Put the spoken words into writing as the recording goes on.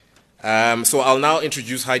So I'll now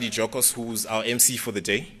introduce Heidi Jokos, who's our MC for the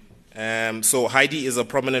day. So Heidi is a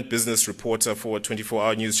prominent business reporter for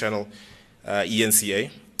 24-hour news channel ENCA.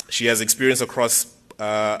 She has experience across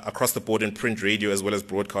the board in print, radio, as well as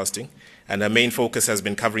broadcasting, and her main focus has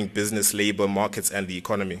been covering business, labor, markets, and the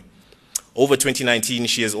economy. Over 2019,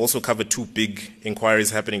 she has also covered two big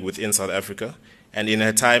inquiries happening within South Africa, and in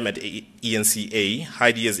her time at ENCA,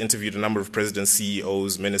 Heidi has interviewed a number of presidents,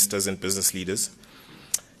 CEOs, ministers, and business leaders.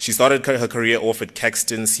 She started her career off at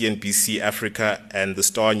Caxton, CNBC Africa, and the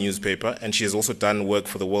Star newspaper, and she has also done work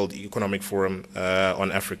for the World Economic Forum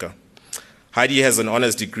on Africa. Heidi has an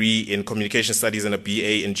honors degree in communication studies and a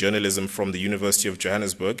BA in journalism from the University of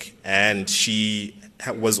Johannesburg, and she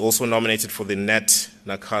was also nominated for the Nat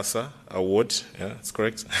Nakasa Award, yeah, that's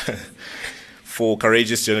correct, for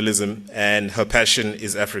courageous journalism, and her passion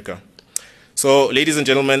is Africa. So, ladies and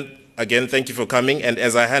gentlemen, again, thank you for coming, and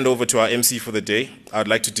as I hand over to our MC for the day, I'd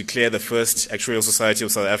like to declare the first Actuarial Society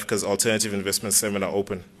of South Africa's Alternative Investment Seminar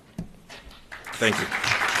open. Thank you.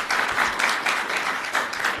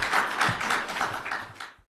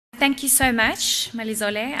 Thank you so much,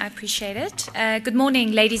 Malizole. I appreciate it. Good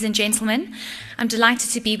morning, ladies and gentlemen. I'm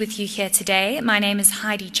delighted to be with you here today. My name is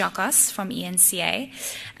Heidi Jokos from ENCA.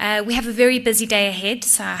 We have a very busy day ahead,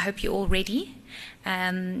 so I hope you're all ready.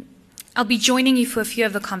 I'll be joining you for a few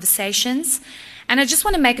of the conversations. And I just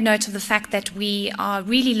want to make a note of the fact that we are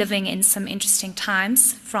really living in some interesting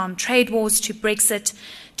times, from trade wars to Brexit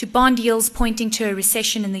to bond yields pointing to a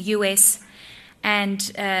recession in the US.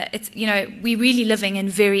 And we're really living in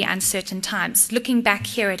very uncertain times. Looking back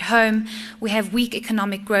here at home, we have weak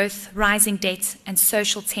economic growth, rising debt, and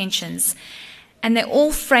social tensions. And they're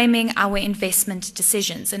all framing our investment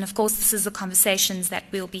decisions. And of course, this is the conversations that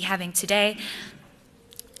we'll be having today.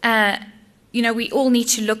 We all need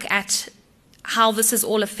to look at how this is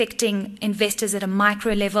all affecting investors at a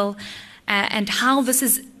micro level, and how this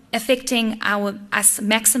is affecting us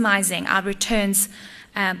maximizing our returns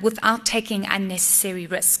without taking unnecessary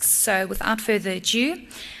risks. So without further ado,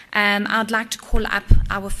 I'd like to call up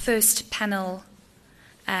our first panelists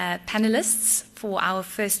for our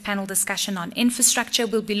first panel discussion on infrastructure.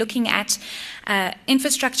 We'll be looking at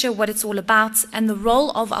infrastructure, what it's all about, and the role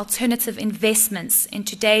of alternative investments in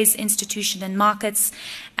today's institution and markets,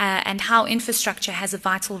 and how infrastructure has a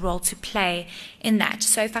vital role to play in that.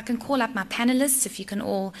 So if I can call up my panelists, if you can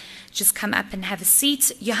all just come up and have a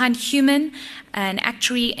seat. Johan Human, an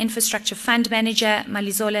actuary, infrastructure fund manager.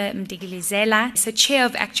 Malizole Mdlekeza, so chair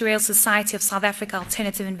of Actuarial Society of South Africa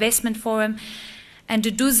Alternative Investment Forum. And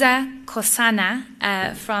Duduza Khosana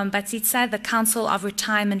from Batseta, the Council of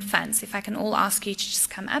Retirement Funds. If I can all ask you to just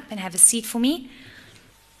come up and have a seat for me.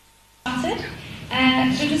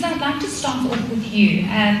 Duduza, I'd like to start off with you.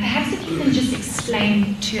 Perhaps if you can just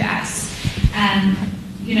explain to us,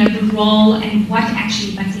 the role and what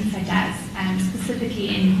actually Batseta does,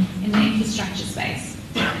 specifically in the infrastructure space.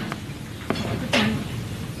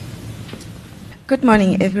 Good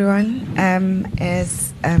morning, everyone.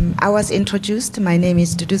 As I was introduced, my name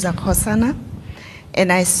is Duduza Khosana,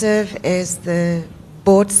 and I serve as the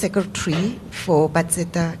board secretary for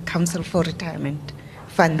Batseta Council for Retirement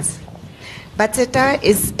Funds. Batseta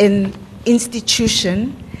is an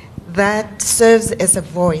institution that serves as a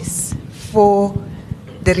voice for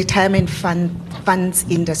the retirement funds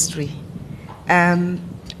industry.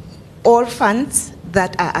 All funds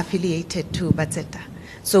that are affiliated to Batseta.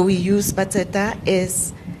 So we use Batseta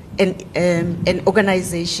as an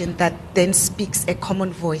organization that then speaks a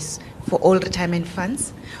common voice for all retirement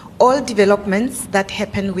funds. All developments that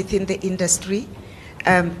happen within the industry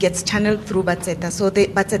gets channeled through Batseta. So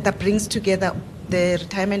Batseta brings together the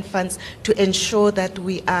retirement funds to ensure that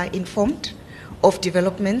we are informed of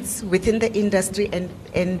developments within the industry and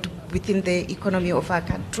within the economy of our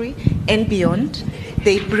country and beyond.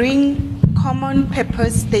 They bring common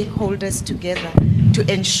purpose stakeholders together to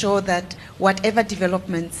ensure that whatever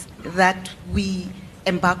developments that we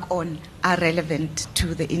embark on are relevant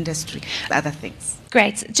to the industry, other things.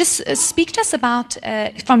 Great. Just speak to us about,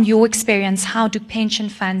 from your experience, how do pension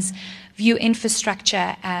funds view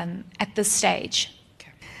infrastructure at this stage?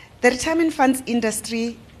 Okay. The retirement funds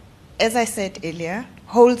industry, as I said earlier,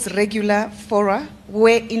 holds regular fora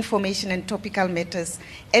where information and topical matters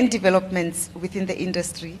and developments within the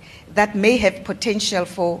industry that may have potential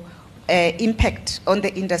for impact on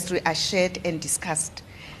the industry are shared and discussed.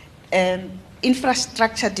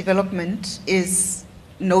 Infrastructure development is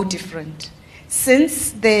no different.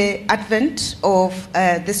 Since the advent of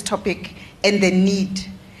this topic and the need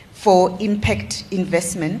for impact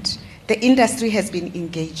investment, the industry has been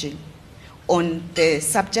engaging on the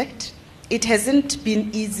subject. It hasn't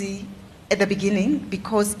been easy at the beginning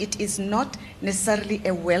because it is not necessarily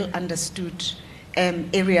a well understood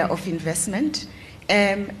area of investment.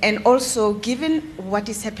 And also, given what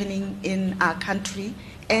is happening in our country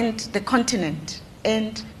and the continent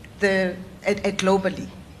and globally,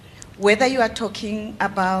 whether you are talking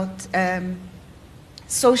about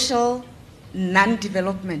social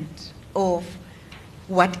non-development of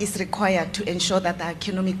what is required to ensure that the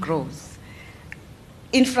economy grows,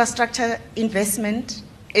 infrastructure investment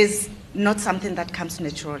is not something that comes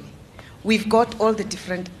naturally. We've got all the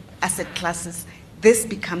different asset classes. This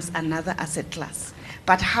becomes another asset class.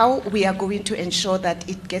 But how we are going to ensure that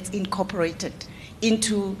it gets incorporated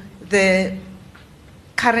into the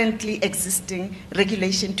currently existing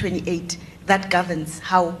Regulation 28 that governs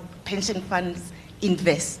how pension funds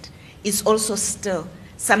invest is also still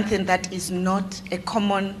something that is not a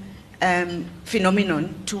common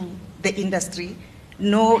phenomenon to the industry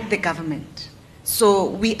nor the government. So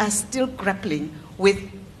we are still grappling with,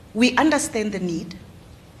 we understand the need,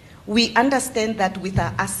 we understand that with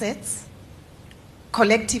our assets,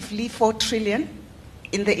 collectively 4 trillion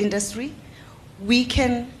in the industry, we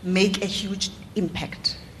can make a huge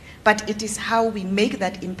impact. But it is how we make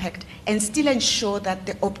that impact and still ensure that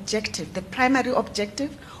the objective, the primary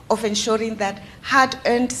objective of ensuring that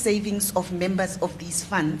hard-earned savings of members of these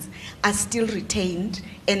funds are still retained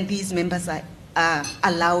and these members are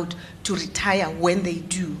allowed to retire when they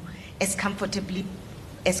do as comfortably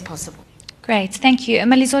as possible. Great, thank you.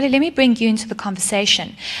 Malizole, let me bring you into the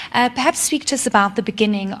conversation. Perhaps speak to us about the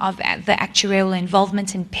beginning of the actuarial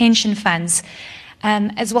involvement in pension funds,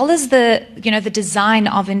 as well as the design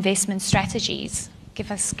of investment strategies. Give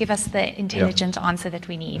us the intelligent answer that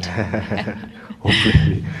we need.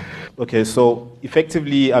 Hopefully. Okay, so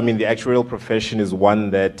effectively, I mean, the actuarial profession is one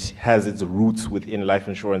that has its roots within life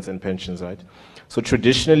insurance and pensions, right? So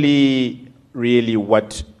traditionally, really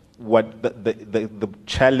what the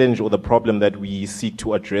challenge or the problem that we seek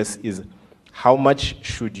to address is how much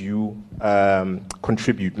should you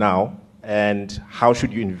contribute now and how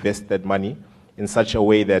should you invest that money in such a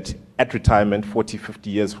way that at retirement, 40, 50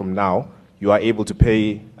 years from now, you are able to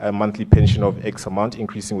pay a monthly pension of X amount,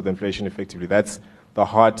 increasing with inflation effectively. That's the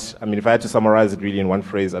heart. I mean, if I had to summarize it really in one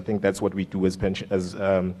phrase, I think that's what we do as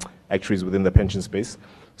actuaries within the pension space.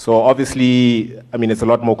 So obviously, I mean, it's a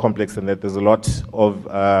lot more complex than that. There's a lot of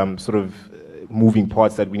sort of moving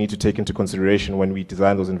parts that we need to take into consideration when we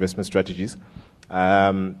design those investment strategies.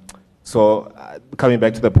 So coming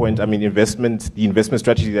back to the point, I mean, the investment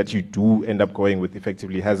strategy that you do end up going with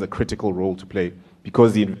effectively has a critical role to play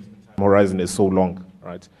because the horizon is so long,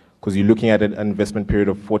 right? Because you're looking at an investment period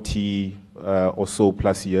of 40 or so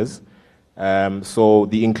plus years. So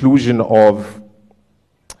the inclusion of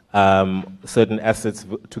certain assets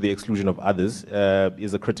to the exclusion of others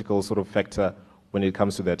is a critical sort of factor when it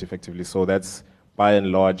comes to that effectively. So that's by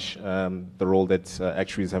and large the role that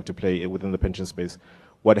actuaries have to play within the pension space.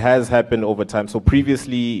 What has happened over time, so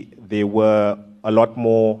previously there were a lot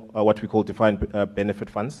more what we call defined benefit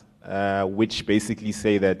funds, which basically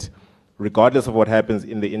say that regardless of what happens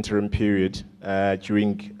in the interim period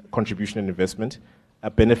during contribution and investment,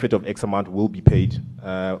 a benefit of X amount will be paid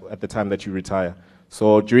at the time that you retire.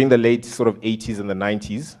 So during the late sort of 80s and the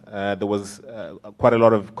 90s, there was quite a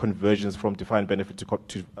lot of conversions from defined benefit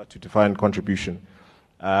to defined contribution,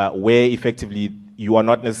 where effectively you are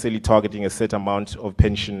not necessarily targeting a set amount of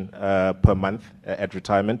pension per month at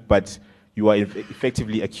retirement, but you are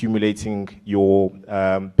effectively accumulating your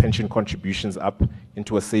pension contributions up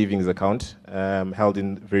into a savings account held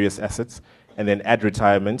in various assets. And then at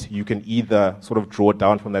retirement, you can either sort of draw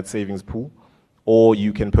down from that savings pool, or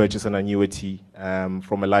you can purchase an annuity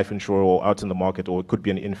from a life insurer or out in the market, or it could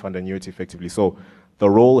be an in-fund annuity effectively. So the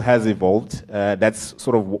role has evolved. That's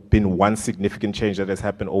sort of been one significant change that has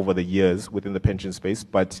happened over the years within the pension space,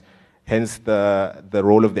 but hence the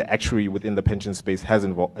role of the actuary within the pension space has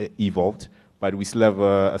evolved, but we still have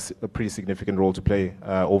a pretty significant role to play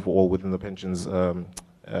overall within the pensions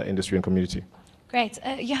industry and community. Great.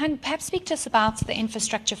 Johan, perhaps speak to us about the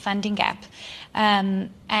infrastructure funding gap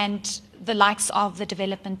and the likes of the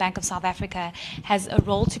Development Bank of South Africa has a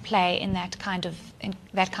role to play in that kind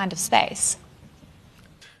of space.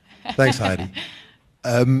 Thanks, Heidi.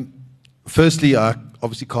 Firstly, I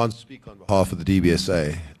obviously can't speak on behalf of the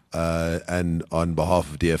DBSA and on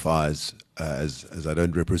behalf of DFIs as I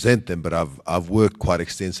don't represent them, but I've worked quite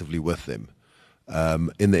extensively with them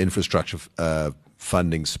in the infrastructure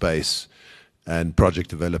funding space and project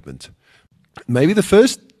development. Maybe the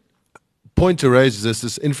first point to raise is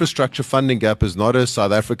this infrastructure funding gap is not a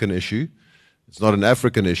South African issue. It's not an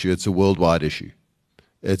African issue. It's a worldwide issue.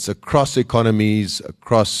 It's across economies,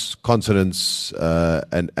 across continents,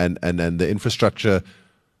 and the infrastructure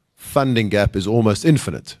funding gap is almost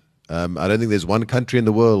infinite. I don't think there's one country in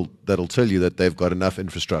the world that'll tell you that they've got enough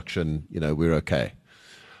infrastructure and, we're okay.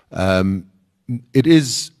 It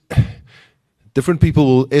is, different people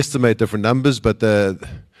will estimate different numbers, but the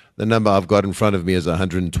number I've got in front of me is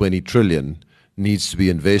 120 trillion needs to be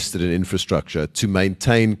invested in infrastructure to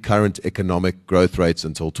maintain current economic growth rates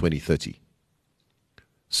until 2030.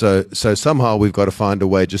 So somehow we've got to find a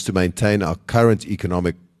way just to maintain our current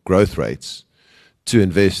economic growth rates to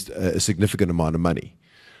invest a significant amount of money.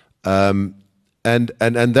 And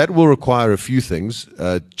that will require a few things,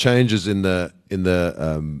 changes in the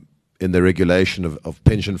regulation of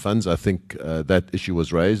pension funds. I think that issue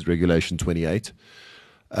was raised, Regulation 28.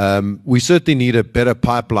 We certainly need a better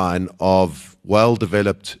pipeline of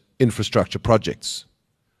well-developed infrastructure projects.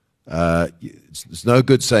 It's no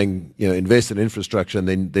good saying, invest in infrastructure and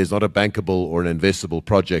then there's not a bankable or an investable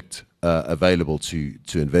project available to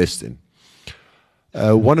invest in.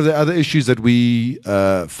 One of the other issues that we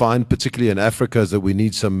find, particularly in Africa, is that we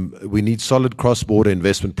need solid cross-border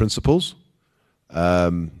investment principles.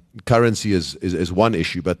 Currency is one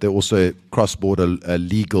issue, but there are also cross-border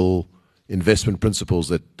legal investment principles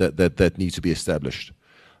that need to be established.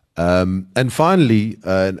 And finally,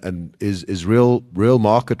 is real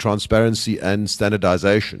market transparency and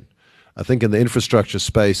standardization. I think in the infrastructure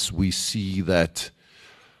space, we see that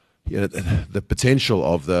the potential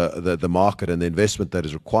of the market and the investment that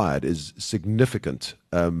is required is significant.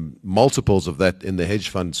 Multiples of that in the hedge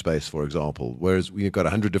fund space, for example. Whereas we've got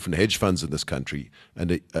 100 different hedge funds in this country,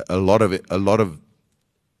 and a lot of,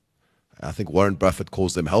 I think Warren Buffett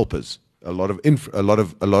calls them helpers. A lot of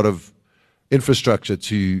infrastructure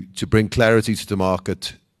to bring clarity to the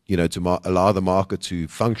market, to allow the market to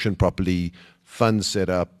function properly, funds set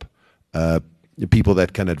up, people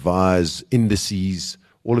that can advise, indices.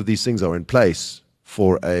 All of these things are in place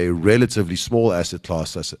for a relatively small asset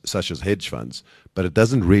class such as hedge funds, but it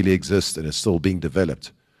doesn't really exist and is still being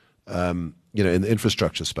developed, in the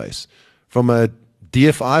infrastructure space. From a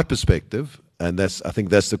DFI perspective, and I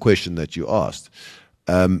think that's the question that you asked.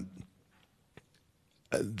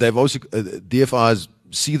 They've also DFIs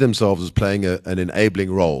see themselves as playing an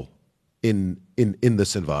enabling role in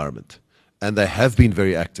this environment, and they have been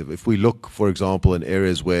very active. If we look, for example, in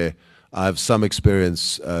areas where I have some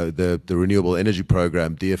experience, the renewable energy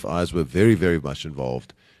program, DFIs were very, very much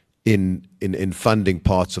involved in funding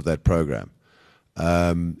parts of that program.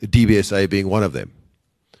 DBSA being one of them.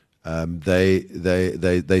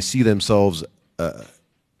 They see themselves,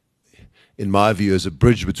 in my view, as a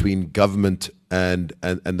bridge between government and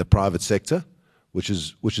the private sector, which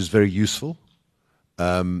is very useful,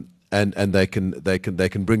 and they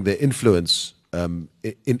can bring their influence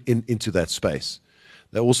into that space.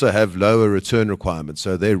 They also have lower return requirements,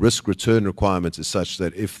 so their risk return requirements is such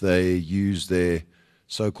that if they use their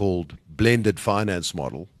so-called blended finance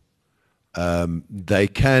model, they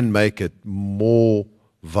can make it more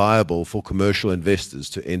viable for commercial investors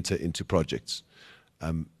to enter into projects.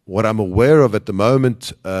 What I'm aware of at the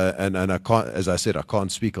moment, and I can't, as I said, I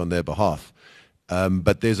can't speak on their behalf,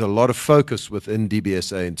 but there's a lot of focus within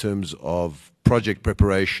DBSA in terms of project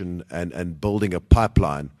preparation and building a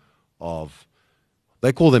pipeline of,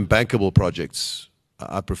 they call them bankable projects.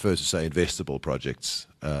 I prefer to say investable projects.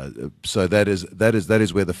 So that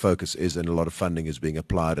is where the focus is, and a lot of funding is being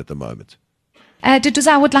applied at the moment. Duduza,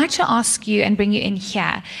 I would like to ask you and bring you in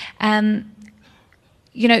here. Do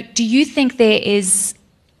you think there is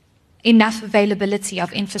enough availability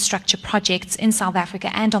of infrastructure projects in South Africa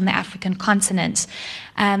and on the African continent?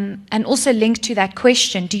 And also linked to that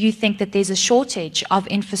question, do you think that there's a shortage of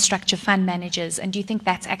infrastructure fund managers? And do you think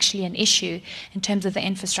that's actually an issue in terms of the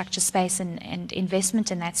infrastructure space and investment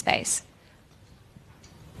in that space?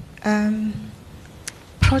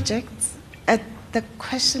 Projects, the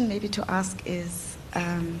question maybe to ask is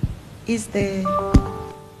there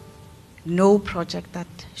no project that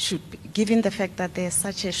should be, given the fact that there's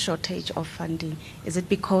such a shortage of funding, is it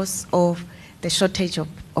because of the shortage of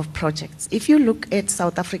projects? If you look at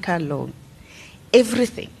South Africa alone,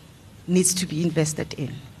 everything needs to be invested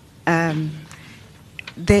in.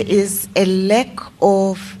 There is a lack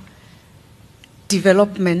of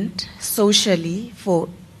development socially for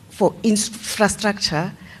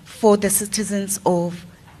infrastructure for the citizens of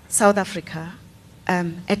South Africa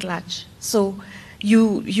at large. So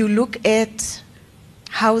you look at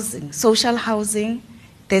housing, social housing,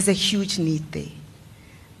 there's a huge need there.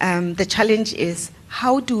 The challenge is,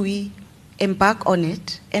 how do we embark on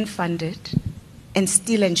it and fund it and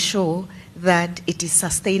still ensure that it is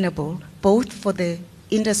sustainable both for the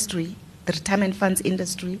industry the retirement funds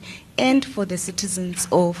industry and for the citizens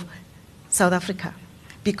of South Africa,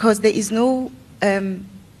 because there is no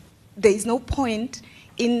point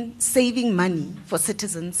in saving money for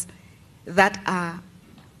citizens that are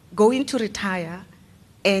going to retire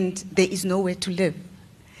and there is nowhere to live.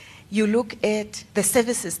 You look at the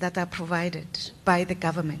services that are provided by the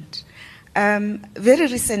government. Very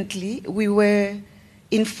recently, we were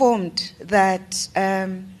informed that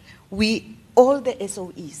all the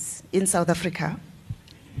SOEs in South Africa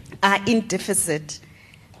are in deficit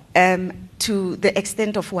to the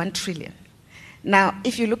extent of 1 trillion. Now,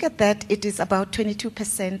 if you look at that, it is about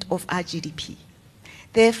 22% of our GDP.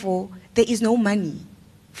 Therefore, there is no money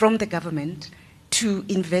from the government to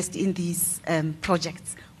invest in these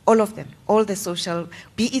projects. All of them, all the social,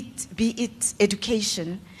 be it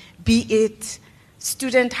education, be it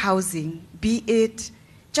student housing, be it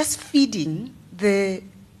just feeding the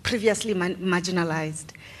previously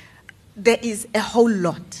marginalized. There is a whole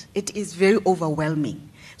lot. It is very overwhelming.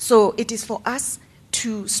 So it is for us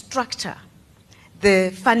to structure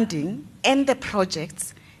the funding and the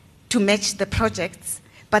projects to match the projects,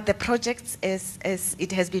 but the projects, as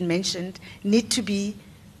it has been mentioned, need to be,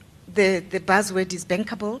 the buzzword is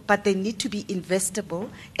bankable, but they need to be investable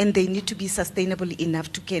and they need to be sustainable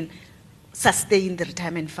enough to can sustain the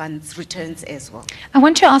retirement funds returns as well. I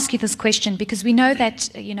want to ask you this question because we know that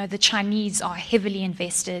the Chinese are heavily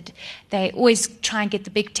invested. They always try and get the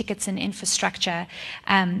big tickets in infrastructure,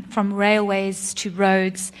 from railways to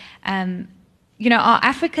roads. Are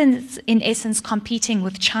Africans in essence competing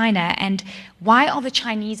with China, and why are the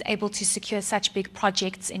Chinese able to secure such big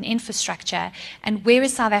projects in infrastructure, and where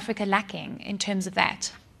is South Africa lacking in terms of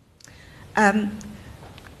that?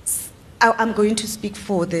 I'm going to speak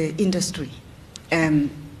for the industry.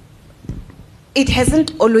 It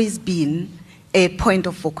hasn't always been a point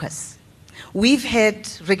of focus. We've had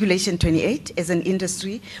Regulation 28 as an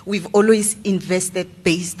industry. We've always invested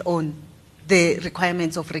based on the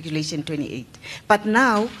requirements of Regulation 28. But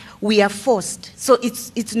now we are forced. So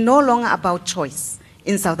it's no longer about choice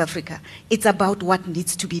in South Africa. It's about what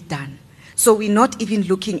needs to be done. So we're not even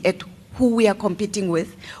looking at who we are competing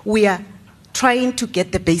with. We are trying to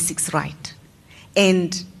get the basics right.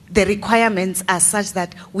 And the requirements are such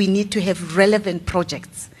that we need to have relevant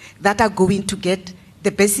projects that are going to get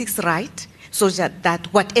the basics right so that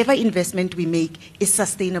whatever investment we make is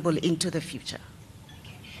sustainable into the future.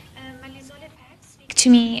 Malizole, perhaps speak to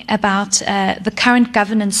me about the current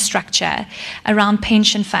governance structure around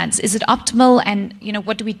pension funds. Is it optimal, and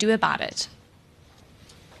what do we do about it?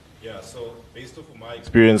 Yeah, so based off of my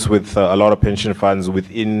experience with a lot of pension funds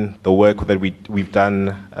within the work that we've done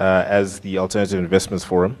as the Alternative Investments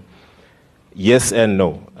Forum, yes and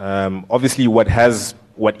no. Obviously, what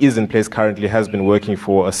is in place currently has been working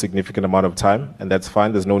for a significant amount of time, and that's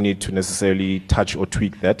fine. There's no need to necessarily touch or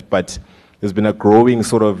tweak that, but there's been a growing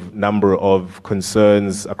sort of number of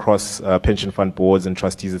concerns across pension fund boards and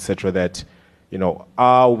trustees, etc., that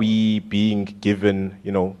are we being given,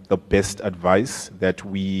 the best advice that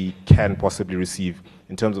we can possibly receive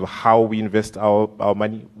in terms of how we invest our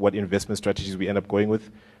money, what investment strategies we end up going with,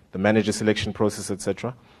 the manager selection process,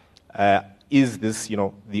 etc. Is this,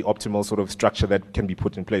 the optimal sort of structure that can be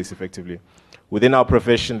put in place effectively? Within our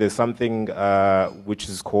profession, there's something which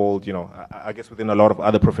is called, I guess within a lot of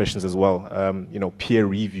other professions as well, peer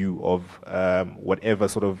review of whatever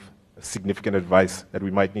sort of significant advice that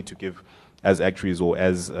we might need to give as actuaries or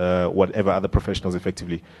as whatever other professionals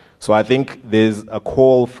effectively. So I think there's a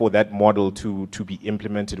call for that model to be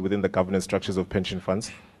implemented within the governance structures of pension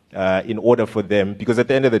funds in order for them, because at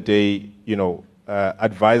the end of the day,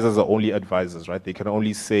 advisors are only advisors, right? They can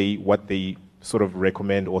only say what they sort of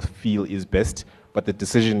recommend or feel is best, but the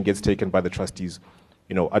decision gets taken by the trustees.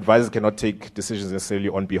 Advisors cannot take decisions necessarily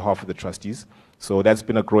on behalf of the trustees. So that's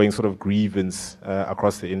been a growing sort of grievance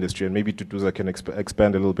across the industry, and maybe Duduza can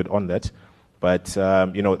expand a little bit on that. But,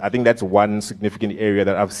 I think that's one significant area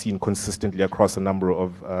that I've seen consistently across a number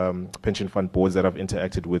of pension fund boards that I've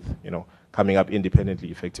interacted with, coming up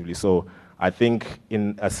independently, effectively. So I think,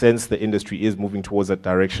 in a sense, the industry is moving towards that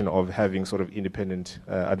direction of having sort of independent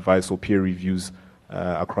advice or peer reviews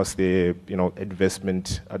across their,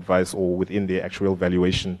 investment advice or within their actuarial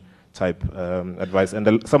valuation type advice. And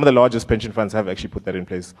some of the largest pension funds have actually put that in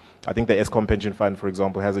place. I think the Eskom pension fund, for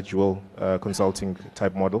example, has a dual consulting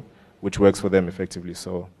type model, which works for them effectively.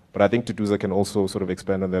 So, but I think Duduza can also sort of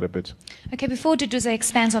expand on that a bit. Okay, before Duduza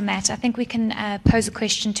expands on that, I think we can pose a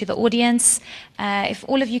question to the audience. If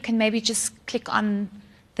all of you can maybe just click on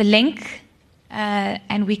the link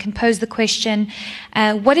and we can pose the question.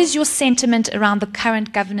 What is your sentiment around the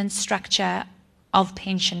current governance structure of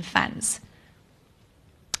pension funds?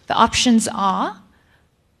 The options are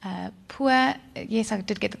poor, yes, I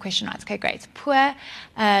did get the question right. Okay, great. Poor,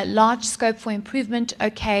 large scope for improvement.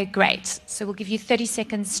 Okay, great. So we'll give you 30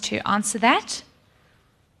 seconds to answer that.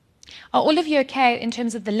 Are all of you okay in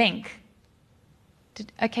terms of the link?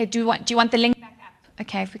 Okay, do you want the link back up?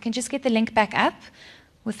 Okay, if we can just get the link back up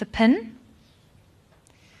with the pin.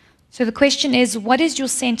 So the question is, what is your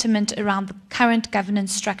sentiment around the current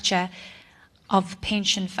governance structure of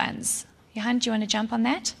pension funds? Johan, do you want to jump on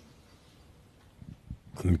that?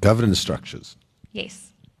 On governance structures?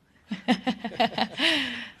 Yes.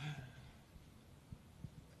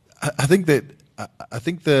 I think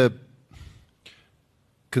the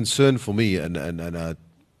concern for me, and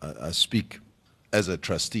I speak as a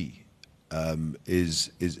trustee,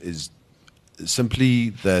 is simply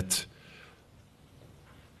that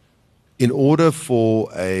in order for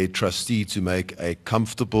a trustee to make a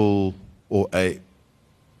comfortable or a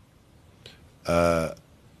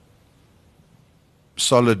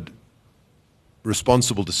solid,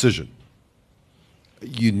 responsible decision,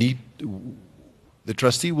 the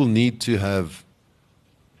trustee will need to have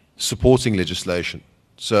supporting legislation.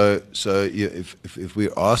 So if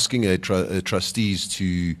we're asking trustees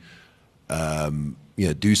to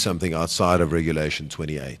do something outside of Regulation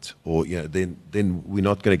 28, or then we're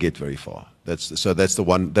not going to get very far. That's the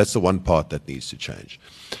one part that needs to change.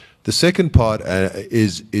 The second part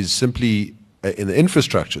is simply in the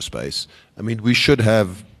infrastructure space. I mean, we should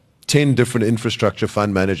have 10 different infrastructure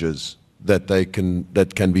fund managers that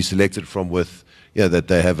can be selected from, with that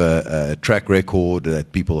they have a track record,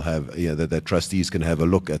 that people have, that trustees can have a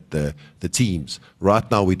look at the teams. Right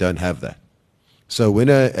now, we don't have that. So when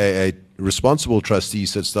a responsible trustee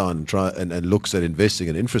sits down and looks at investing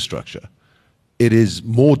in infrastructure, it is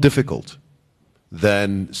more difficult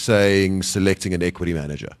than selecting an equity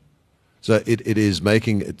manager. So it's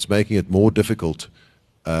making it more difficult,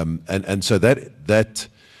 and so that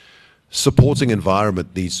supporting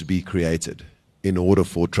environment needs to be created in order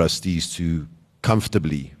for trustees to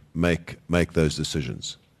comfortably make those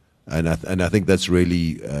decisions, and I think that's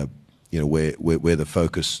really where the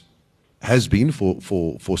focus has been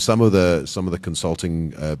for some of the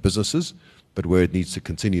consulting businesses, but where it needs to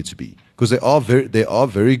continue to be, because there are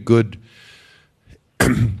very good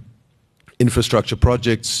infrastructure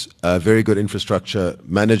projects, very good infrastructure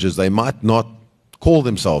managers. They might not call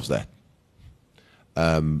themselves that,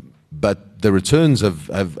 but the returns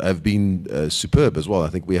have been superb as well. I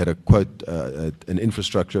think we had a quote, an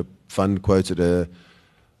infrastructure fund quoted a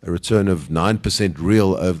return of 9%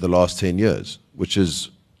 real over the last 10 years, which is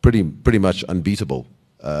pretty much unbeatable,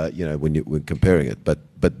 when comparing it.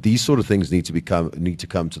 But these sort of things need to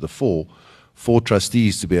come to the fore for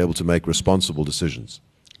trustees to be able to make responsible decisions.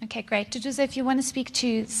 Okay, great. Duduza, if you want to speak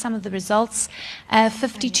to some of the results,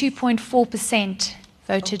 52.4%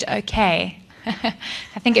 voted okay.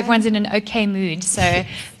 I think everyone's in an okay mood, so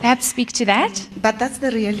perhaps speak to that. But that's the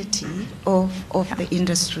reality of the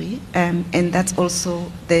industry, and that's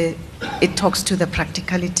also it talks to the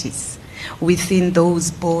practicalities within those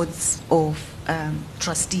boards of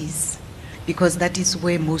trustees, because that is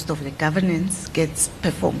where most of the governance gets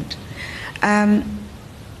performed.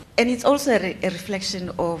 And it's also a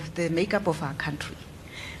reflection of the makeup of our country.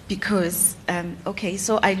 Because,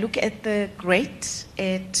 so I look at the great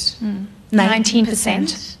at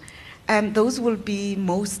 19%. Those will be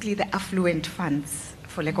mostly the affluent funds,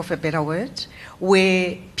 for lack of a better word,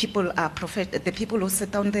 where the people who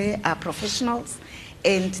sit down there are professionals,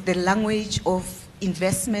 and the language of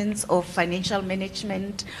investments, of financial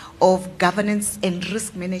management, of governance and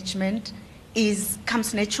risk management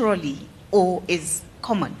comes naturally or is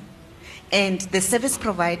common. And the service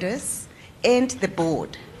providers and the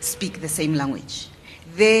board speak the same language.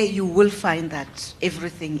 There you will find that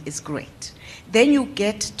everything is great. Then you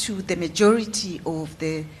get to the majority of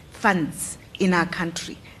the funds in our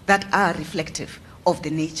country that are reflective of the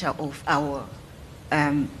nature of our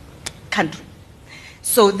country.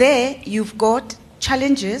 So there you've got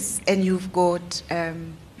challenges and you've got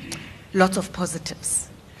lots of positives,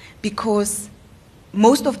 because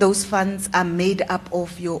most of those funds are made up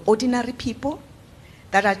of your ordinary people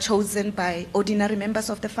that are chosen by ordinary members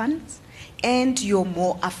of the funds, and your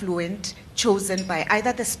more affluent, chosen by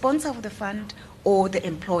either the sponsor of the fund or the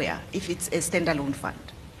employer, if it's a standalone fund.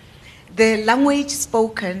 The language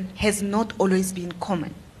spoken has not always been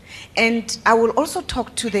common. And I will also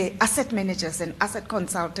talk to the asset managers and asset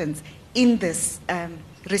consultants in this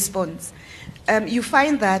response. You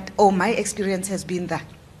find that, my experience has been that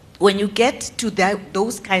when you get to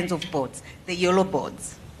those kinds of boards, the yellow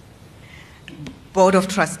boards, board of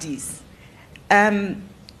trustees,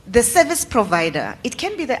 the service provider, it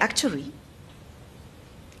can be the actuary,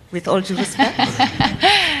 with all due respect.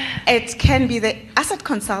 It can be the asset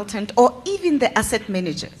consultant or even the asset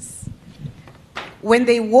managers. When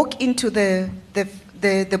they walk into the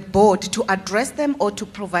board to address them or to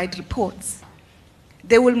provide reports,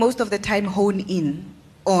 they will most of the time hone in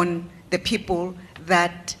on the people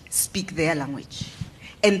that speak their language.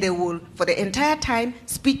 And they will, for the entire time,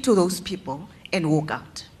 speak to those people and walk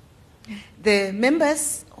out. The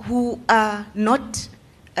members who are not,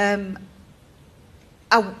 whom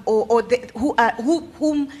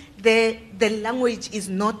the language is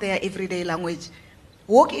not their everyday language,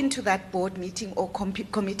 walk into that board meeting or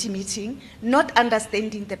committee meeting not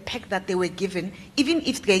understanding the pack that they were given, even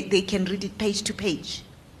if they can read it page to page.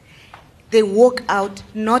 They walk out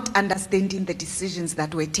not understanding the decisions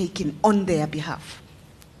that were taken on their behalf.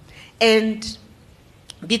 And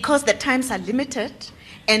because the times are limited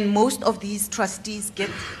and most of these trustees get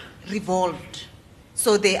revolved,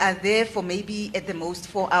 so they are there for maybe at the most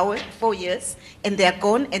 4 years, and they are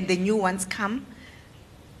gone and the new ones come,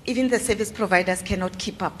 even the service providers cannot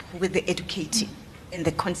keep up with the educating and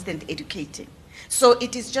the constant educating. So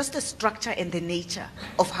it is just the structure and the nature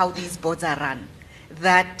of how these boards are run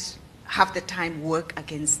that half the time work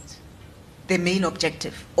against the main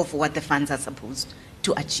objective of what the funds are supposed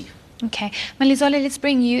to achieve. Okay. Malizole, let's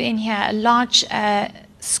bring you in here. A large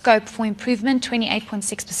scope for improvement,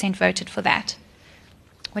 28.6% voted for that.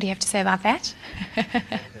 What do you have to say about that?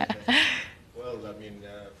 Well, I mean,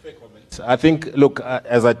 fair comment. I think, look,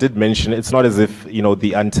 as I did mention, it's not as if,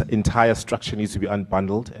 the entire structure needs to be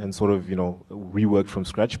unbundled and sort of, reworked from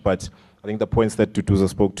scratch, but I think the points that Duduza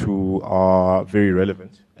spoke to are very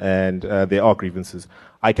relevant, and there are grievances.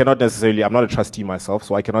 I cannot necessarily, I'm not a trustee myself,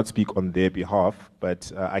 so I cannot speak on their behalf,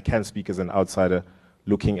 but I can speak as an outsider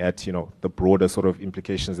looking at, the broader sort of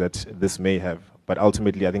implications that this may have. But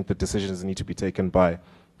ultimately, I think the decisions need to be taken by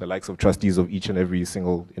the likes of trustees of each and every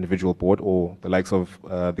single individual board, or the likes of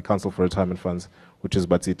the Council for Retirement Funds, which is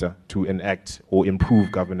Batseta, to enact or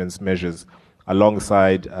improve governance measures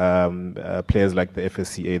alongside players like the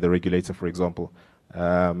FSCA, the regulator, for example,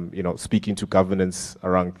 speaking to governance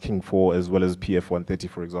around King 4 as well as PF 130,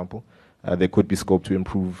 for example. There could be scope to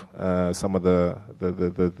improve some of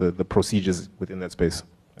the procedures within that space.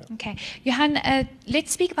 Yeah. Okay. Johan,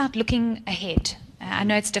 let's speak about looking ahead. I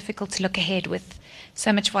know it's difficult to look ahead with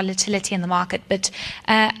so much volatility in the market, but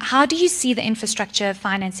how do you see the infrastructure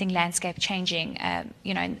financing landscape changing,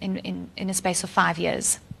 in a space of 5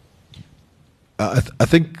 years? I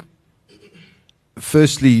think,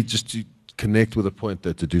 firstly, just to connect with the point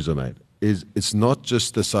that Duduza made, is it's not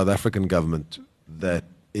just the South African government that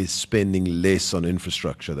is spending less on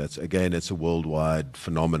infrastructure. That's, again, it's a worldwide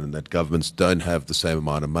phenomenon that governments don't have the same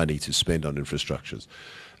amount of money to spend on infrastructure.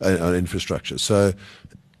 So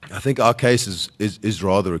I think our case is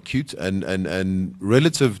rather acute, and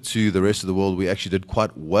relative to the rest of the world, we actually did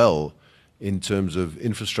quite well in terms of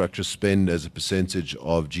infrastructure spend as a percentage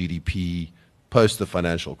of GDP post the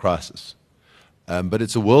financial crisis. But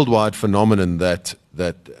it's a worldwide phenomenon that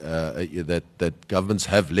governments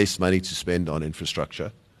have less money to spend on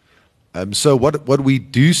infrastructure. So what we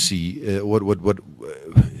do see,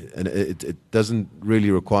 and it doesn't really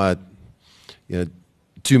require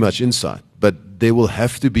too much insight, but there will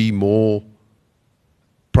have to be more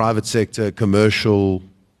private sector, commercial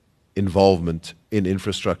involvement in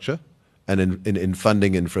infrastructure and in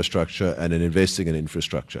funding infrastructure and in investing in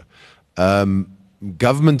infrastructure.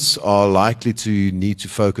 Governments are likely to need to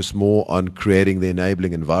focus more on creating the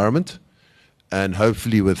enabling environment, and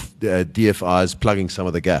hopefully with DFIs plugging some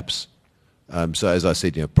of the gaps. So as I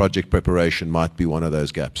said, project preparation might be one of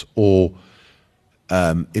those gaps, or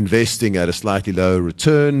investing at a slightly lower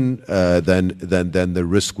return than the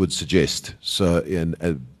risk would suggest. So,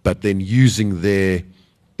 but then using their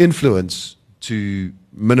influence to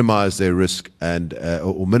minimize their risk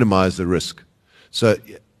or minimize the risk. So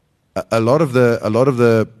a lot of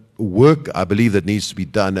the work, I believe, that needs to be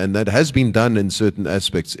done, and that has been done in certain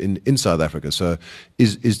aspects in South Africa, so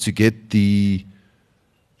is to get the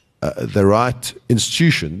right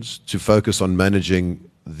institutions to focus on managing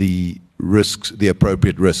the risks, the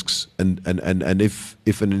appropriate risks, and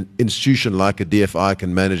if an institution like a DFI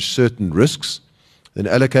can manage certain risks, then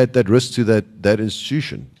allocate that risk to that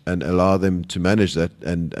institution and allow them to manage that,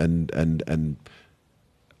 and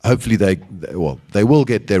hopefully they will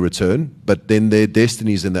get their return, but then their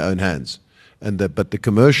destiny is in their own hands. But the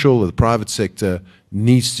commercial or the private sector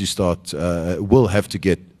needs to start, will have to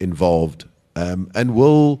get involved, and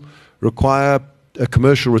will require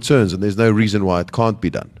commercial returns, and there's no reason why it can't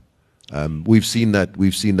be done. We've seen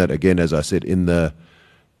that again, as I said, in the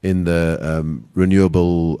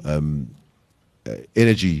renewable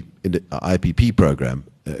energy in the IPP program,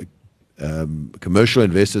 commercial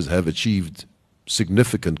investors have achieved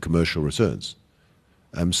significant commercial returns.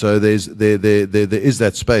 So there is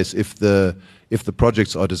that space if the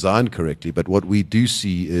projects are designed correctly. But what we do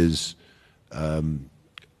see is a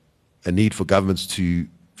need for governments to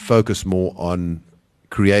focus more on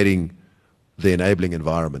creating the enabling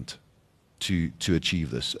environment to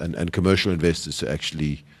achieve this, and commercial investors to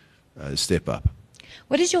actually step up.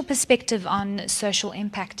 What is your perspective on social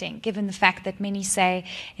impacting, given the fact that many say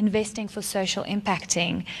investing for social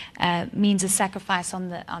impacting means a sacrifice on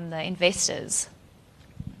the investors?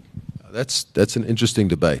 That's an interesting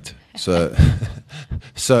debate. So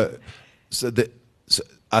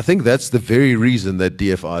I think that's the very reason that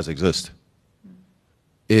DFIs exist.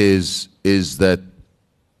 Is that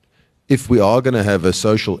if we are going to have a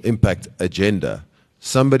social impact agenda,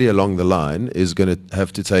 somebody along the line is going to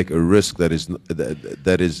have to take a risk that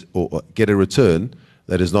is or get a return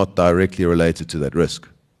that is not directly related to that risk.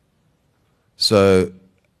 So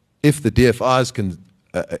if the DFIs can,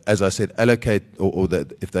 as I said, allocate or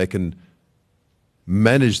that if they can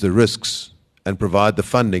manage the risks and provide the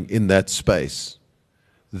funding in that space,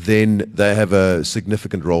 then they have a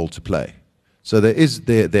significant role to play. So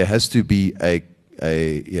there has to be a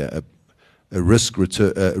risk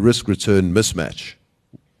return mismatch.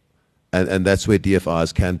 And that's where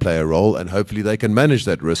DFIs can play a role, and hopefully they can manage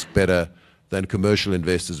that risk better than commercial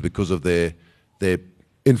investors because of their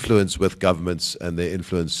influence with governments and their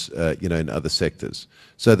influence, in other sectors.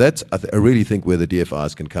 So that's I really think where the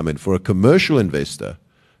DFIs can come in. For a commercial investor,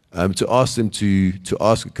 to ask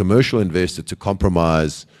a commercial investor to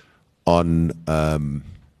compromise on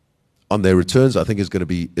their returns, I think is going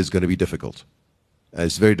to be difficult.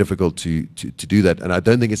 It's very difficult to do that, and I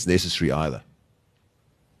don't think it's necessary either.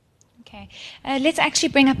 Okay, let's actually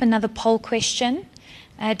bring up another poll question.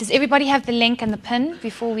 Does everybody have the link and the pin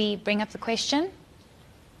before we bring up the question?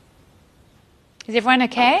 Is everyone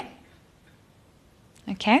okay?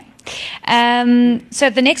 Okay. So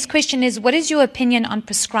the next question is, what is your opinion on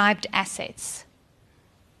prescribed assets?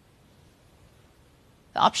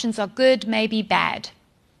 The options are good, maybe bad.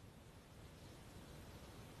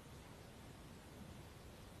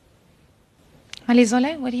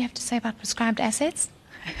 Malizole, what do you have to say about prescribed assets?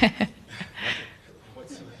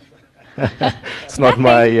 It's not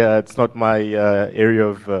my area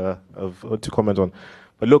of to comment on.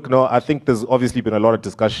 But look, no, I think there's obviously been a lot of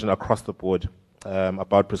discussion across the board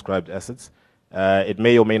about prescribed assets. It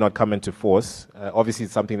may or may not come into force. Obviously,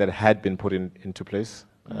 it's something that had been put into place,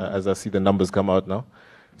 as I see the numbers come out now.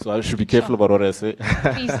 So I should be careful about what I say.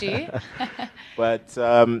 Please do. But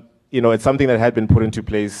it's something that had been put into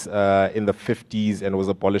place in the 50s and was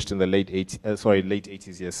abolished in the late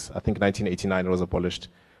 80s. Yes, I think 1989 it was abolished.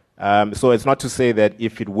 So it's not to say that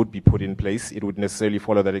if it would be put in place, it would necessarily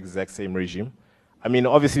follow that exact same regime. I mean,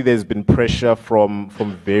 obviously there's been pressure from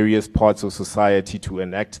various parts of society to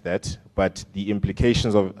enact that, but the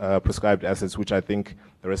implications of prescribed assets, which I think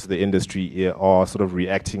the rest of the industry are sort of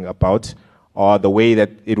reacting about, are the way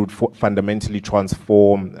that it would fundamentally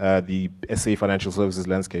transform the SA financial services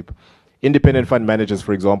landscape. Independent fund managers,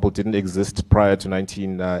 for example, didn't exist prior to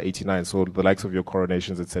 1989, so the likes of your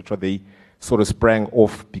Coronations, etc., they sort of sprang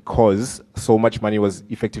off because so much money was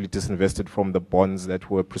effectively disinvested from the bonds that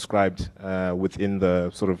were prescribed within the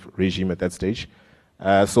sort of regime at that stage.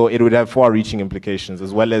 So it would have far-reaching implications,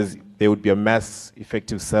 as well as there would be a mass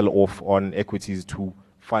effective sell-off on equities to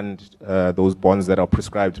fund those bonds that are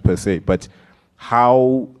prescribed per se. But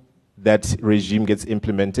how that regime gets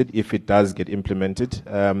implemented, if it does get implemented,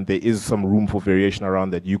 there is some room for variation around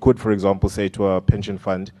that. You could, for example, say to a pension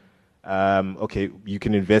fund, okay, you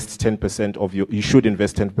can invest 10% of you should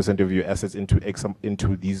invest 10% of your assets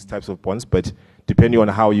into these types of bonds, but depending on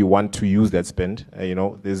how you want to use that spend,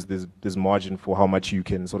 there's margin for how much you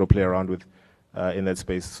can sort of play around with in that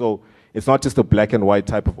space. So it's not just a black and white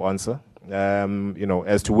type of answer.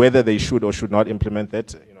 As to whether they should or should not implement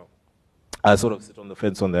that, I sort of sit on the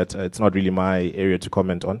fence on that. It's not really my area to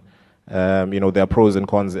comment on. There are pros and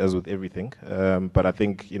cons as with everything. But I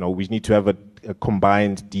think, we need to have a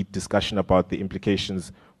combined, deep discussion about the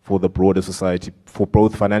implications for the broader society, for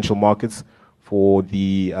both financial markets, for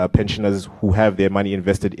the pensioners who have their money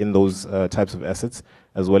invested in those types of assets,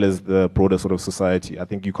 as well as the broader sort of society. I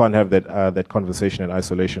think you can't have that conversation in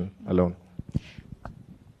isolation alone.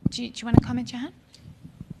 Do you want to comment, Johan?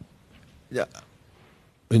 Yeah.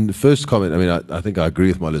 In the first comment, I think I agree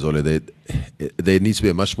with Malizole. There needs to be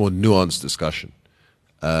a much more nuanced discussion.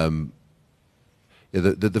 The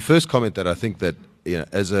first comment that I think that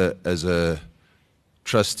as a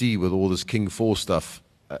trustee with all this King 4 stuff,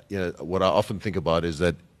 what I often think about is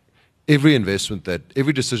that every investment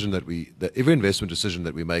decision that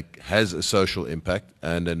we make has a social impact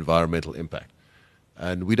and environmental impact.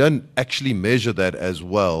 And we don't actually measure that as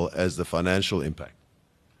well as the financial impact.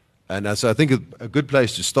 And so I think a good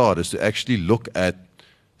place to start is to actually look at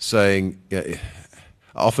saying, I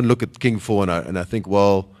often look at King 4 and I think,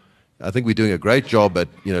 well, I think we're doing a great job at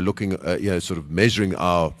looking sort of measuring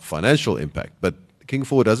our financial impact. But King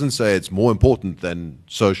 4 doesn't say it's more important than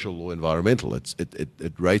social or environmental.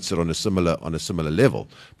 It rates it on a similar level.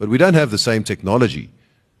 But we don't have the same technology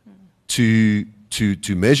to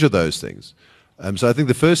measure those things. So I think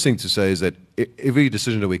the first thing to say is that every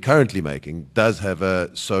decision that we're currently making does have a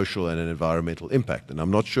social and an environmental impact. And I'm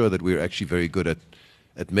not sure that we're actually very good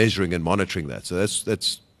at measuring and monitoring that. So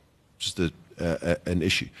that's just an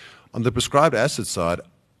issue. On the prescribed asset side,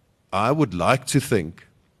 I would like to think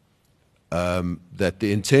that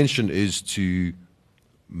the intention is to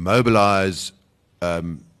mobilize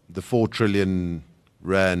the 4 trillion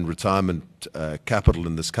rand retirement capital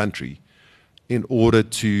in this country in order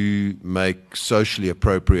to make socially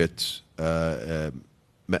appropriate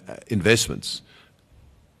investments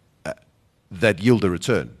that yield a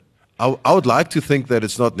return. I would like to think that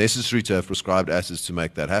it's not necessary to have prescribed assets to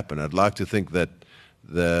make that happen. I'd like to think that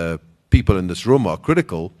the people in this room are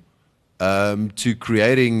critical to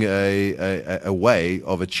creating a way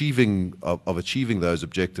of achieving those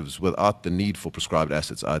objectives without the need for prescribed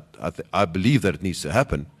assets. I believe that it needs to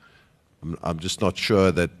happen. I'm just not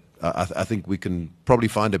sure that. I think we can probably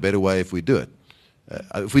find a better way if we do it.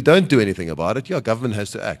 If we don't do anything about it, government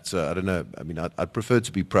has to act. So I don't know. I mean, I'd prefer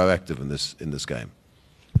to be proactive in this game.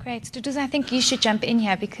 Great. Duduza, I think you should jump in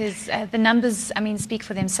here because the numbers, speak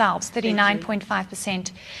for themselves.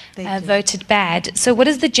 39.5% voted bad. So what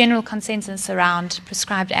is the general consensus around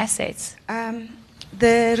prescribed assets?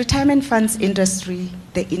 The retirement funds industry,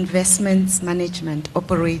 the investments management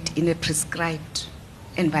operate in a prescribed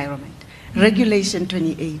environment. Regulation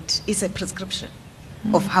 28 is a prescription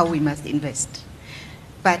of how we must invest.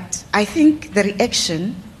 But I think the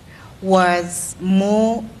reaction was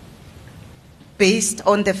more based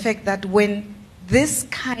on the fact that when this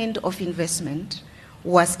kind of investment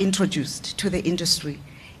was introduced to the industry,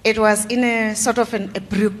 it was in a sort of a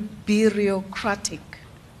bureaucratic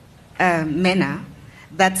manner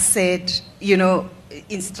that said,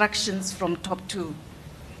 instructions from top to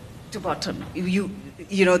bottom.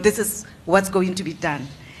 This is what's going to be done,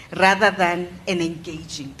 rather than an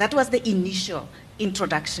engaging. That was the initial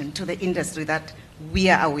introduction to the industry that we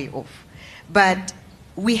are aware of. But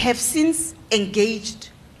we have since engaged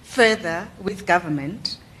further with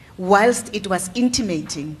government, whilst it was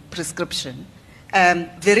intimating prescription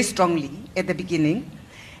very strongly at the beginning,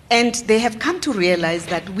 and they have come to realize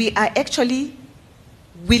that we are actually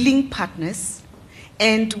willing partners,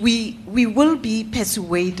 and we will be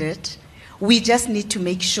persuaded. We just need to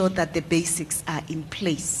make sure that the basics are in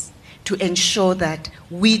place to ensure that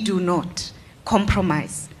we do not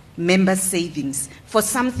compromise member savings for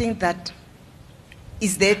something that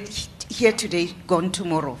is there here today, gone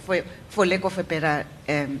tomorrow, for lack of a better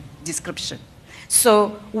description.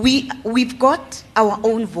 So we've got our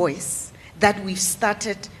own voice that we've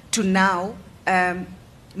started to now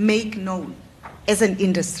make known as an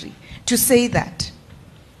industry, to say that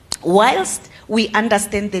whilst we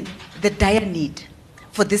understand the dire need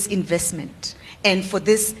for this investment and for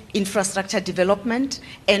this infrastructure development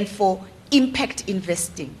and for impact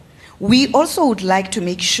investing, we also would like to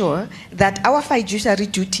make sure that our fiduciary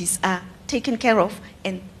duties are taken care of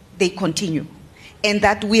and they continue, and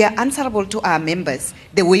that we are answerable to our members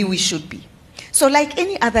the way we should be. So like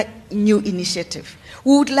any other new initiative,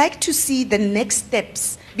 we would like to see the next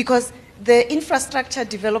steps, because the infrastructure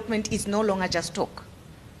development is no longer just talk.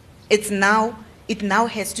 It now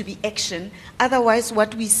has to be action. Otherwise,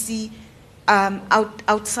 what we see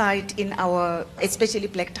outside in our, especially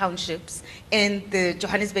black townships and the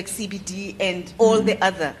Johannesburg CBD and all the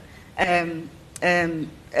other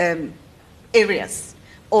areas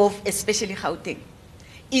of especially Gauteng,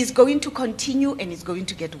 is going to continue and is going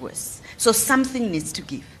to get worse. So something needs to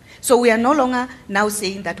give. So we are no longer now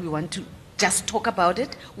saying that we want to just talk about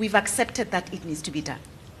it. We've accepted that it needs to be done.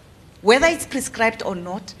 Whether it's prescribed or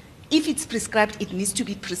not, if it's prescribed, it needs to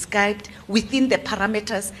be prescribed within the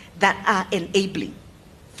parameters that are enabling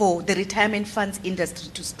for the retirement funds industry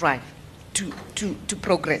to strive, to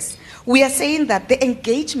progress. We are saying that the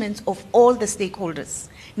engagement of all the stakeholders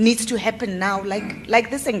needs to happen now, like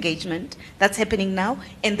this engagement that's happening now,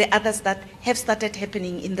 and the others that have started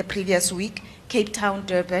happening in the previous week, Cape Town,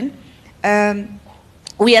 Durban.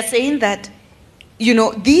 We are saying that, you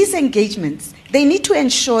know, these engagements, they need to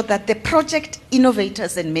ensure that the project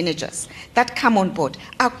innovators and managers that come on board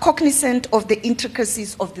are cognizant of the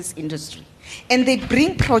intricacies of this industry. And they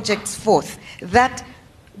bring projects forth that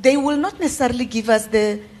they will not necessarily give us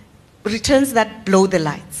the returns that blow the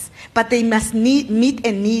lights, but they must meet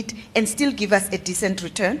a need and still give us a decent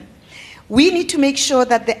return. We need to make sure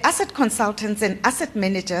that the asset consultants and asset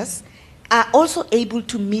managers are also able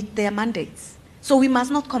to meet their mandates. So we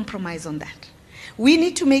must not compromise on that. We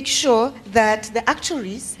need to make sure that the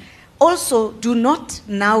actuaries also do not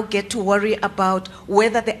now get to worry about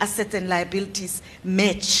whether the assets and liabilities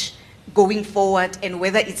match going forward and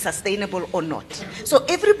whether it's sustainable or not. So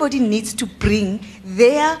everybody needs to bring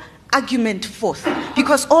their argument forth,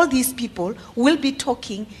 because all these people will be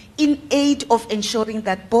talking in aid of ensuring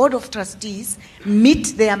that Board of Trustees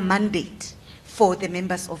meet their mandate for the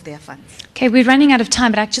members of their funds. Okay, we're running out of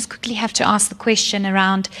time, but I just quickly have to ask the question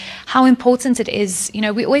around how important it is. You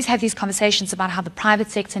know, we always have these conversations about how the private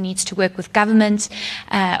sector needs to work with government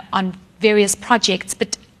on various projects,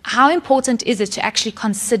 but how important is it to actually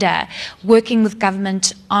consider working with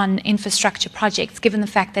government on infrastructure projects, given the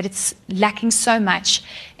fact that it's lacking so much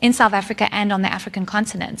in South Africa and on the African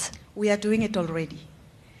continent? We are doing it already.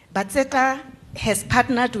 Batseta has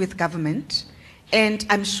partnered with government, and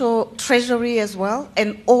I'm sure Treasury as well,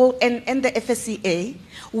 and the FSCA.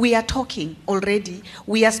 We are talking already.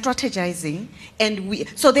 We are strategizing, and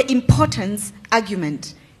so the importance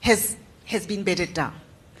argument has been bedded down.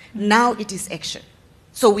 Now it is action.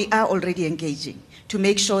 So we are already engaging to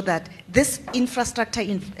make sure that this infrastructure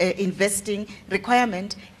investing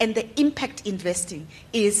requirement and the impact investing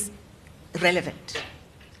is relevant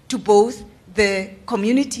to both the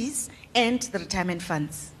communities and the retirement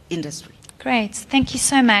funds industry. Great. Thank you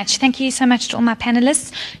so much. Thank you so much to all my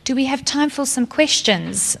panelists. Do we have time for some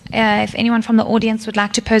questions? If anyone from the audience would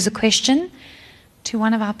like to pose a question to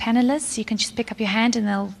one of our panelists, you can just pick up your hand and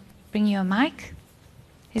they'll bring you a mic.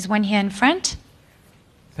 There's one here in front.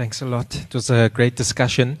 Thanks a lot. It was a great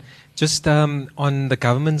discussion. Just on the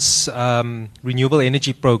government's renewable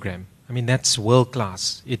energy program, I mean, that's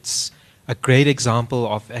world-class. It's a great example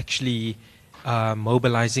of actually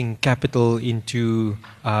mobilizing capital into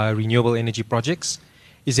renewable energy projects.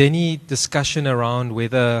 Is there any discussion around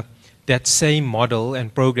whether that same model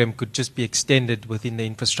and program could just be extended within the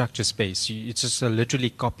infrastructure space? It's just a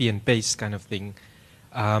literally copy and paste kind of thing,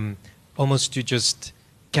 almost to just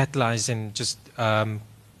catalyze and just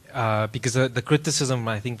because the criticism,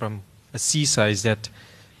 I think, from a CERA is that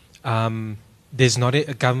there's not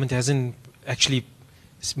a government hasn't actually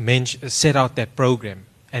set out that program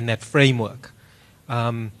and that framework.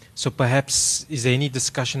 So perhaps is there any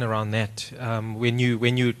discussion around that when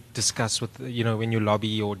you discuss with, you know, when you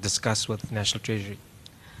lobby or discuss with National Treasury?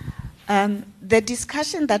 The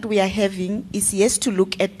discussion that we are having is, yes, to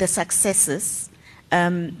look at the successes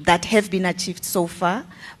that have been achieved so far,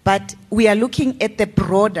 but we are looking at the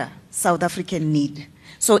broader South African need.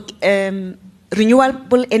 So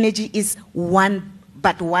renewable energy is one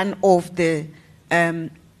of the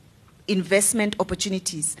investment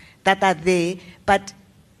opportunities that are there, but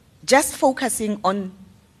just focusing on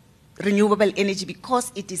renewable energy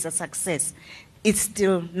because it is a success, it's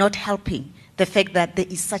still not helping the fact that there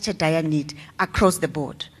is such a dire need across the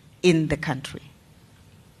board in the country.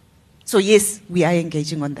 So yes, we are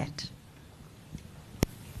engaging on that.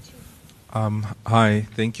 Hi,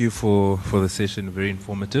 thank you for the session, very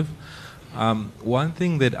informative. One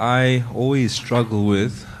thing that I always struggle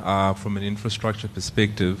with from an infrastructure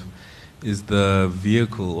perspective is the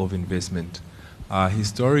vehicle of investment.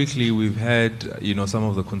 Historically, we've had, you know, some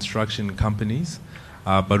of the construction companies,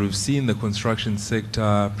 but we've seen the construction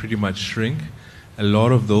sector pretty much shrink. A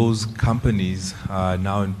lot of those companies are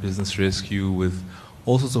now in business rescue with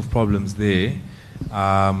all sorts of problems there.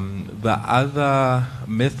 The other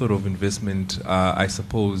method of investment, I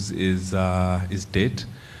suppose, is debt.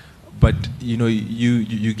 But you know,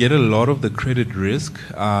 you get a lot of the credit risk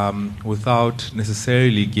without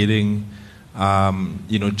necessarily getting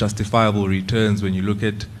you know, justifiable returns. When you look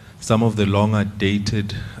at some of the longer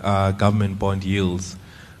dated government bond yields,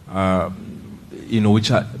 you know, which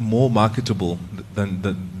are more marketable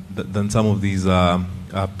than some of these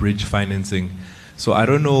bridge financing. So I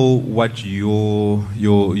don't know what your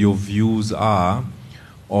views are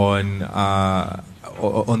on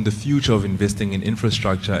the future of investing in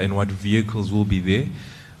infrastructure and what vehicles will be there.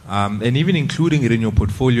 And even including it in your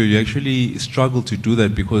portfolio, you actually struggle to do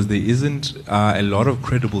that because there isn't a lot of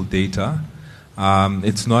credible data.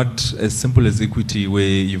 It's not as simple as equity, where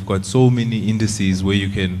you've got so many indices where you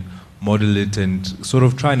can model it and sort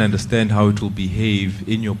of try and understand how it will behave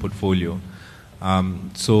in your portfolio.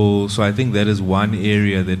 So I think that is one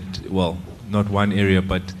area that, well, not one area,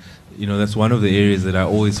 but that's one of the areas that I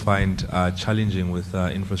always find challenging with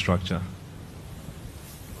infrastructure.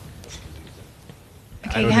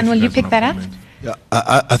 Okay, Johan, will you pick that up? Yeah,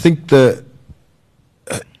 I think I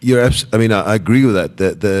agree with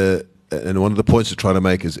that. And one of the points to try to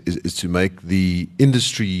make is to make the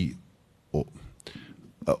industry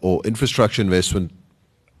or infrastructure investment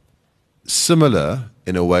similar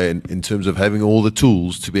in a way in terms of having all the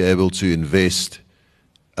tools to be able to invest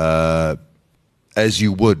as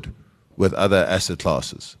you would with other asset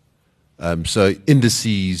classes. So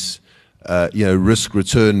indices, risk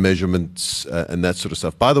return measurements, and that sort of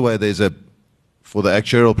stuff. By the way, for the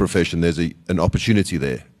actuarial profession, there's an opportunity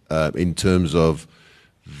there in terms of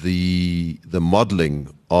the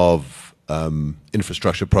modeling of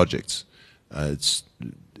infrastructure projects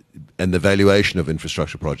and the valuation of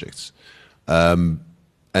infrastructure projects, and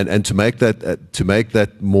to make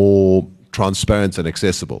that more transparent and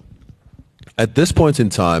accessible. At this point in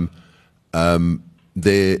time,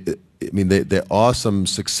 there are some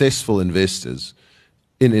successful investors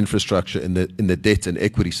in infrastructure in the debt and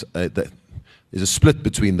equity. There's a split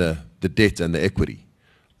between the debt and the equity.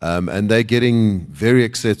 And they're getting very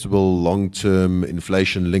acceptable long-term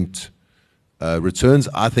inflation-linked returns.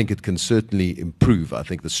 I think it can certainly improve. I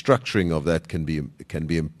think the structuring of that can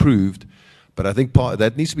be improved, but I think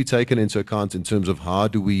that needs to be taken into account in terms of how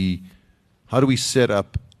do we set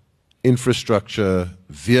up infrastructure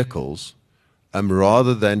vehicles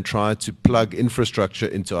rather than try to plug infrastructure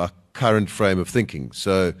into our current frame of thinking.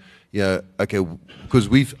 So, okay, because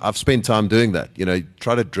I've spent time doing that.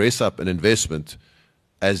 Try to dress up an investment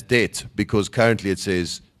as debt because currently it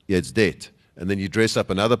says, it's debt. And then you dress up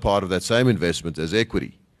another part of that same investment as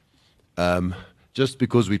equity. Just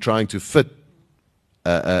because we're trying to fit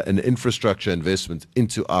an infrastructure investment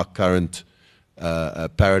into our current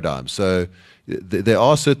paradigm. So there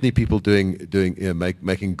are certainly people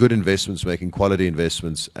making good investments, making quality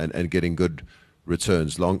investments, and getting good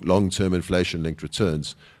returns, long-term inflation-linked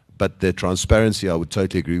returns. But the transparency, I would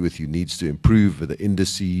totally agree with you, needs to improve with the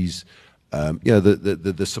indices,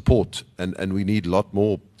 the support, and we need a lot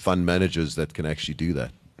more fund managers that can actually do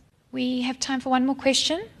that. We have time for one more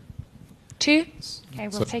question. Two? Okay,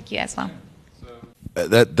 we'll take you as well.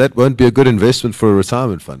 That won't be a good investment for a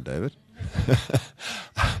retirement fund, David.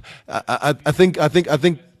 I think.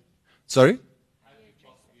 Sorry.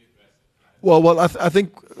 Well, I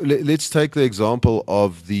think let's take the example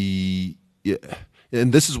of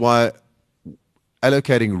and this is why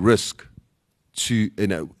allocating risk to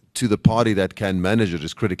the party that can manage it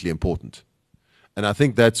is critically important. And I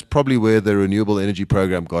think that's probably where the renewable energy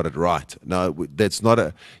program got it right. Now, that's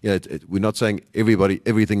not we're not saying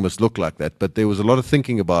everything must look like that, but there was a lot of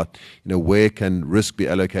thinking about, where can risk be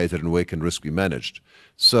allocated and where can risk be managed.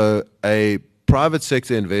 So a private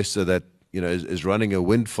sector investor that, is running a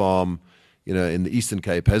wind farm, in the Eastern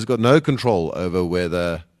Cape has got no control over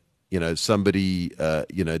whether, somebody,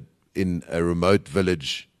 in a remote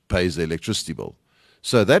village pays the electricity bill.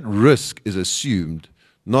 So that risk is assumed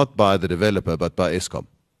not by the developer, but by Eskom,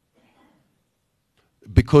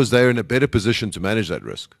 because they're in a better position to manage that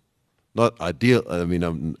risk. Not ideal. I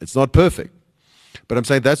mean, it's not perfect, but I'm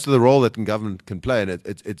saying that's the role that government can play, and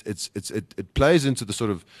it plays into the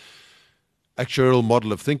sort of actuarial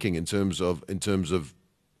model of thinking in terms of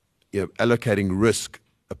allocating risk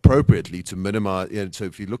appropriately to minimize. So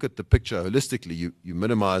if you look at the picture holistically, you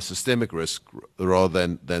minimize systemic risk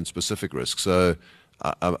rather than specific risk. So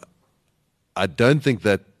I don't think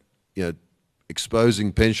that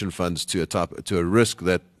exposing pension funds to a risk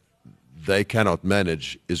that they cannot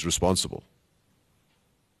manage is responsible.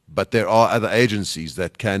 But there are other agencies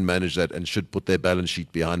that can manage that and should put their balance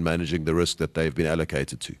sheet behind managing the risk that they've been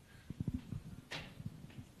allocated to.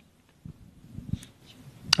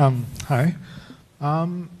 Hi.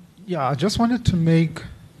 I just wanted to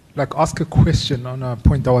ask a question on a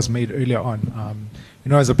point that was made earlier on.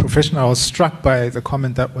 As a professional, I was struck by the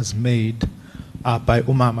comment that was made by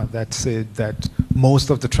Umama that said that most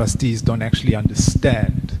of the trustees don't actually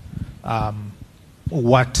understand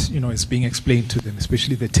what is being explained to them,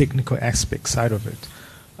 especially the technical aspect side of it.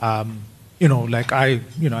 I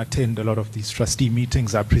attend a lot of these trustee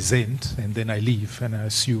meetings, I present, and then I leave, and I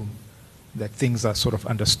assume that things are sort of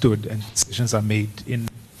understood and decisions are made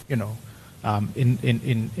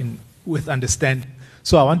with understanding.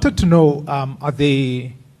 So I wanted to know, are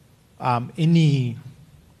there any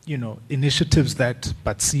initiatives that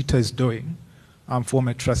Batseta is doing from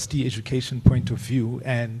a trustee education point of view,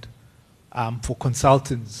 and for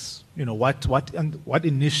consultants, what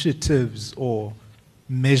initiatives or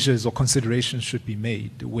measures or considerations should be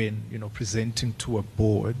made when, presenting to a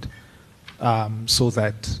board, so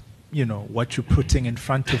that, what you're putting in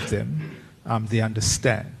front of them, they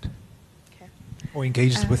understand, or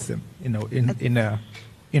engaged with them, in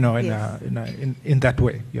that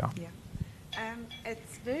way. Yeah.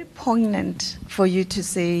 It's very poignant for you to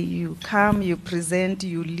say you come, you present,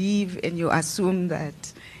 you leave, and you assume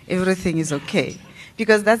that everything is okay,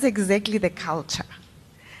 because that's exactly the culture.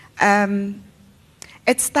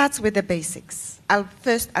 It starts with the basics. I'll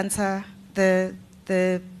first answer the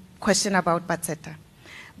question about Batseta.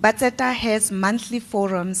 Batseta has monthly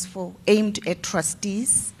forums aimed at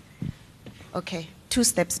trustees. Okay, 2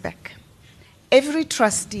 steps back. Every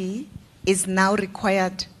trustee is now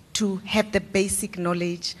required to have the basic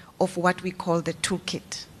knowledge of what we call the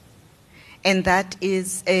toolkit. And that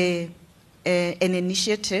is an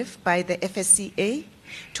initiative by the FSCA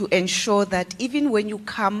to ensure that even when you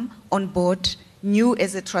come on board new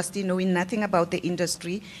as a trustee, knowing nothing about the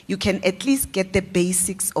industry, you can at least get the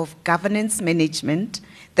basics of governance management,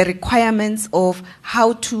 the requirements of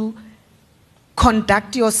how to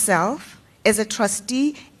conduct yourself as a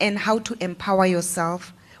trustee, and how to empower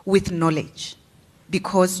yourself with knowledge.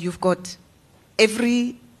 Because you've got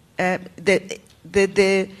the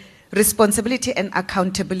responsibility and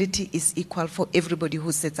accountability is equal for everybody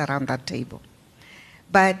who sits around that table.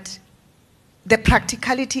 But the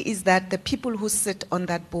practicality is that the people who sit on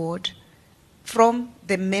that board, from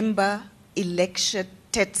the member elected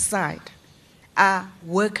side, are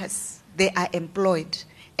workers. They are employed.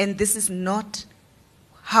 And this is not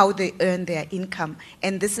how they earn their income.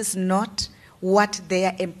 And this is not what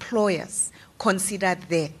their employers consider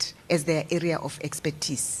that as their area of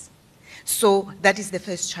expertise. So that is the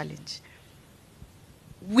first challenge.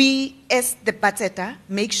 We, as the Batseta,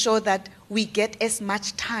 make sure that we get as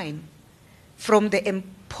much time from the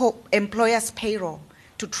employer's payroll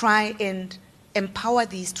to try and empower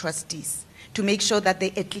these trustees to make sure that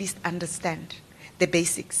they at least understand the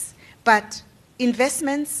basics. But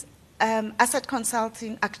investments, asset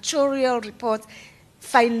consulting, actuarial reports,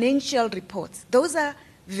 financial reports, those are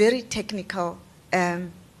very technical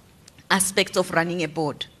aspects of running a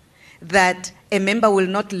board that a member will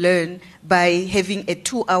not learn by having a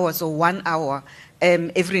 2 hours or 1 hour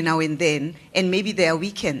every now and then, and maybe there are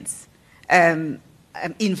weekends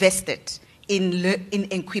invested in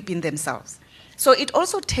equipping themselves. So it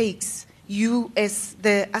also takes you as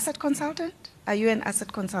the asset consultant. Are you an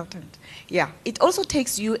asset consultant? Yeah. It also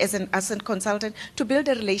takes you as an asset consultant to build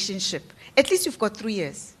a relationship. At least you've got 3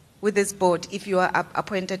 years with this board if you are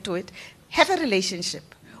appointed to it. Have a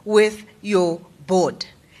relationship with your board.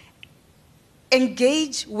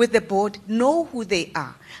 Engage with the board, know who they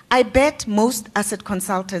are. I bet most asset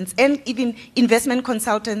consultants and even investment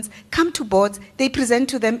consultants come to boards, they present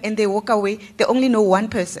to them and they walk away. They only know one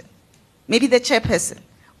person, maybe the chairperson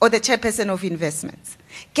or the chairperson of investments.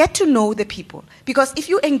 Get to know the people, because if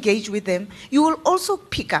you engage with them, you will also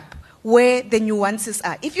pick up where the nuances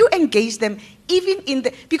are. If you engage them, even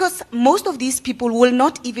because most of these people will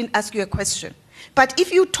not even ask you a question. But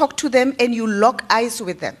if you talk to them and you lock eyes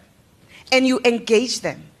with them, and you engage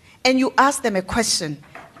them, and you ask them a question,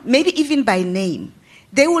 maybe even by name,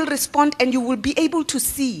 they will respond and you will be able to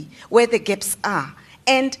see where the gaps are.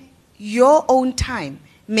 And your own time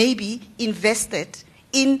may be invested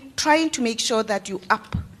in trying to make sure that you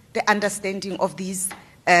up the understanding of these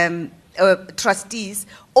trustees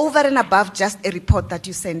over and above just a report that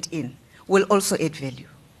you sent in will also add value.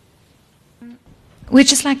 We'd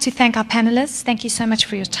just like to thank our panelists. Thank you so much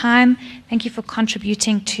for your time. Thank you for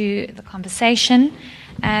contributing to the conversation.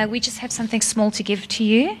 We just have something small to give to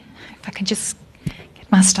you. If I can just get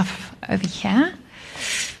my stuff over here.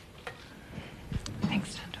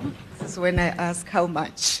 Thanks, Tando. This is when I ask how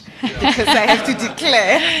much, because I have to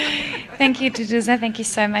declare. Thank you, Duduza. Thank you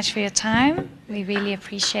so much for your time. We really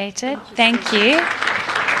appreciate it. Thank you.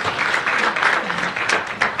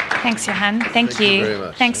 Thanks, Johan. Thank you. Very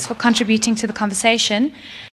much. Thanks for contributing to the conversation.